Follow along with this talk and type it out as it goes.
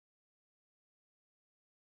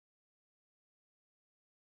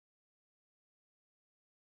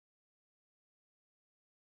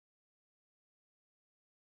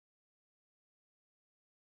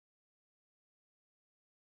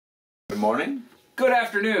Good morning. Good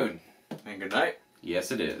afternoon. And good night.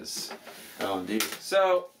 Yes, it is. Oh, indeed.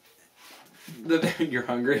 So, you're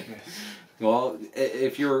hungry? Well,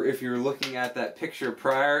 if you're looking at that picture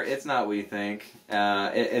prior, it's not what you think.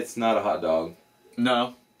 It's not a hot dog.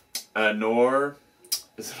 No. Nor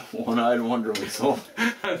is it a one-eyed wonder weasel.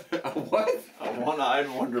 A what? A one-eyed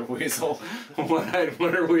wonder weasel. A one-eyed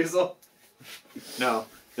wonder weasel? No.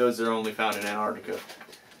 Those are only found in Antarctica.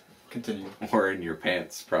 Continue. Or in your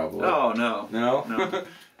pants, probably. Oh, no. No? No.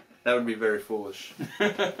 That would be very foolish.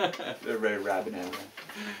 They're a very rabid animal.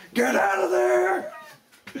 Get out of there!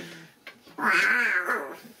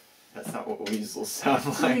 That's not what weasels sound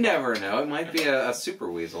like. You never know. It might be a super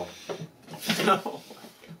weasel. No.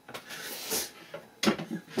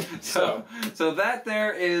 So that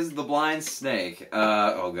there is the blind snake.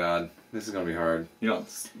 Oh god, this is gonna be hard. You don't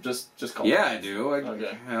just call Yeah, it. I do.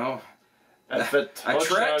 Okay. You know, A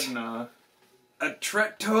trettochona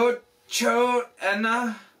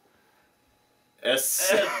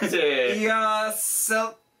Esete.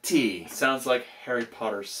 Yaselti. Sounds like Harry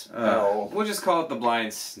Potter spell. We'll just call it the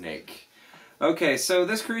blind snake. Okay, so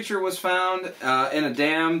this creature was found in a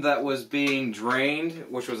dam that was being drained,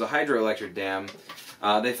 which was a hydroelectric dam.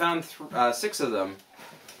 They found 6 of them,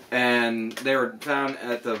 and they were found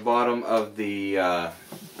at the bottom of the the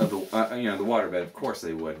waterbed. Of course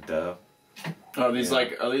they would. Are these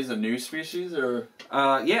are these a new species or?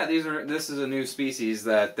 Yeah, this is a new species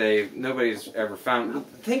that nobody's ever found. The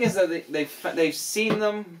thing is that they've seen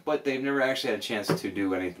them, but they've never actually had a chance to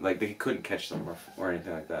do anything. Like they couldn't catch them or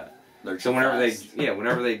anything like that. So whenever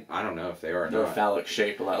they, I don't know if they are or their not. phallic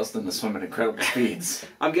shape allows them to swim at incredible speeds.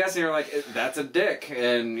 I'm guessing they're like, that's a dick,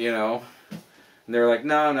 and they're like,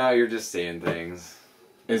 no, you're just seeing things.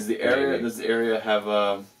 Does the area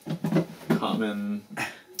have common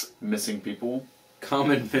missing people?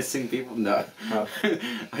 Common missing people? No. Oh.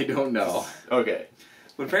 I don't know. Okay.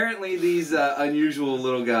 But apparently these unusual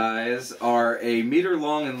little guys are a meter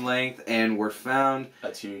long in length and were found...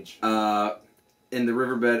 That's huge. In the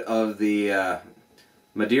riverbed of the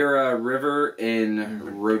Madeira River in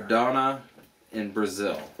Rodona in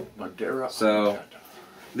Brazil. Madeira. So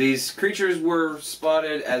these creatures were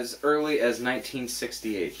spotted as early as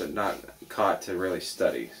 1968, but not caught to really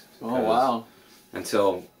study. Oh wow!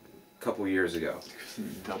 Until a couple years ago.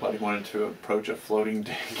 Nobody wanted to approach a floating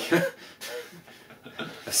tank.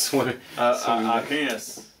 A swimming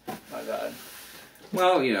penis. My God.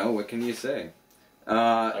 Well, what can you say?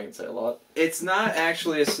 I can say a lot. It's not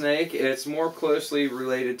actually a snake. It's more closely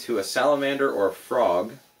related to a salamander or a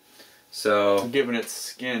frog. So, given its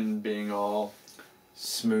skin being all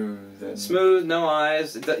smooth and... Smooth, no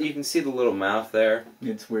eyes. You can see the little mouth there.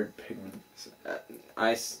 It's weird pigments.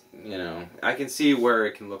 I can see where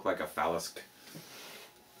it can look like a phallus.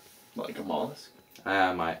 Like a mollusk?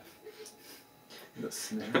 My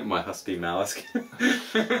husky mollusk.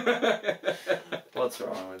 What's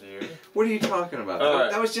wrong with you? What are you talking about?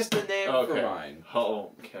 That was just the name for mine.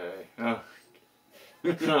 Okay. Oh.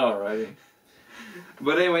 Alrighty.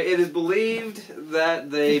 But anyway, it is believed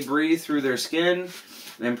that they breathe through their skin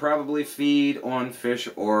and probably feed on fish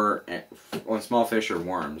or on small fish or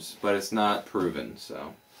worms, but it's not proven.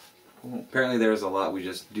 So apparently, there's a lot we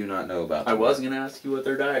just do not know about. I was going to ask you what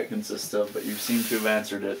their diet consists of, but you seem to have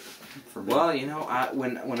answered it for me. Well,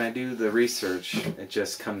 when I do the research, it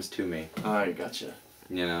just comes to me. I gotcha.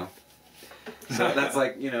 So that's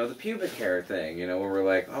like the pubic hair thing. Where we're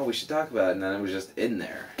like, oh, we should talk about it, and then it was just in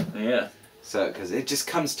there. Yeah. So because it just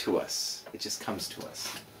comes to us. It just comes to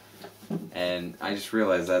us. And I just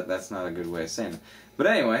realized that that's not a good way of saying it. But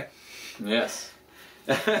anyway. Yes.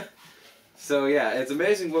 So yeah, it's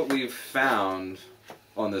amazing what we've found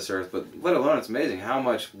on this earth, but let alone it's amazing how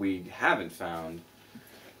much we haven't found.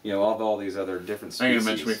 Of all these other different species.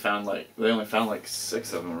 I think you mentioned they only found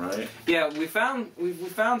 6 of them, right? Yeah, we found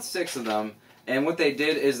 6 of them, and what they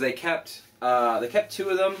did is they kept 2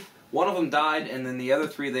 of them. One of them died, and then the other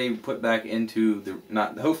 3 they put back into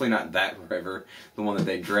hopefully not that river, the one that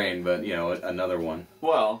they drained, but another one.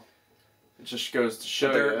 Well, it just goes to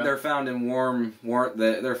show they're found in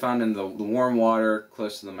they're found in the warm water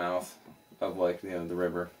close to the mouth of the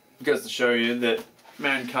river. It goes to show you that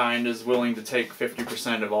mankind is willing to take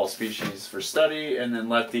 50% of all species for study, and then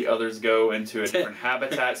let the others go into a different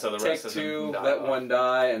habitat, so the rest of them Take 2, die let 1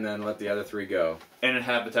 die, and then let the other 3 go. In a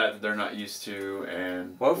habitat that they're not used to,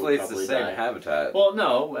 and hopefully it's the same habitat. Well,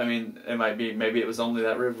 no, I mean, it might be, maybe it was only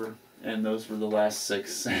that river, and those were the last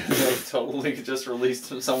 6, and they totally just released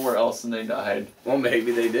them somewhere else and they died. Well,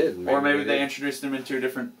 maybe they did. Maybe they introduced them into a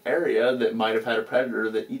different area that might have had a predator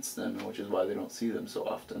that eats them, which is why they don't see them so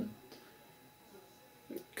often.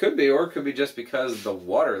 Could be, or it could be just because the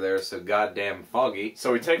water there is so goddamn foggy.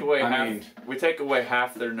 So we take away I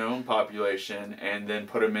half their known population and then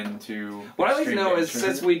put them into. What I like to extreme know is, danger.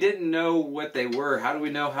 since we didn't know what they were, how do we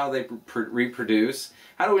know how they reproduce?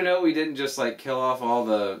 How do we know we didn't just like kill off all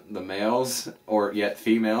the males or yet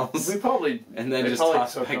females, we probably and then they just probably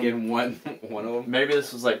toss took back them- in one of them? Maybe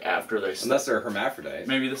this was like after they. Unless they're hermaphrodites.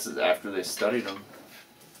 Maybe this is after they studied them.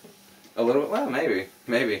 A little bit. Well,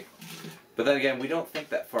 maybe. But then again, we don't think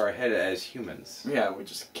that far ahead as humans. Yeah, we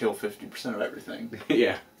just kill 50% of everything.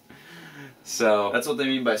 Yeah. So That's what they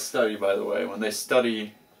mean by study, by the way. When they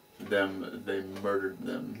study them, they murdered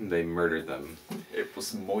them. they murdered them. It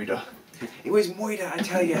was Moida. It was Moida, I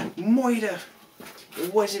tell ya, Moida.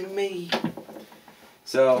 It wasn't me.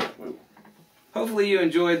 So, hopefully you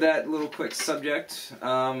enjoyed that little quick subject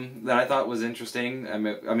that I thought was interesting. I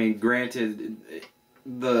mean, granted,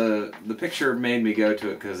 the picture made me go to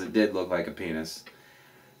it because it did look like a penis,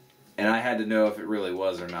 and I had to know if it really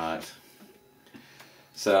was or not.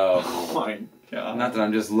 So, Oh my god. not that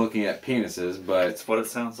I'm just looking at penises, but It's what it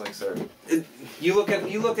sounds like, sir. if you looked at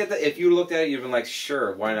it, you'd been like,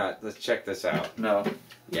 sure, why not? Let's check this out. No.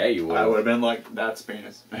 Yeah, you would. I would have been like, that's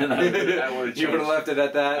penis. And I would have You would have left it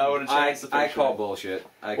at that. I would've changed the I picture. call bullshit.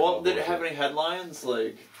 Well, did it have any headlines?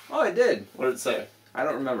 Like, Oh, it did. what did it say? I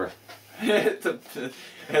don't remember.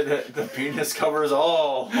 the penis covers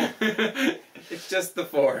all. It's just the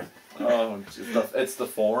form. Oh, it's the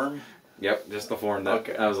form. Yep, just the form. That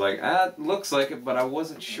Okay. I was like, it looks like it, but I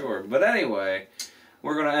wasn't sure. But anyway,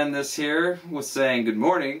 we're gonna end this here with saying good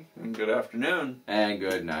morning And good afternoon. and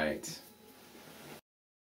good night.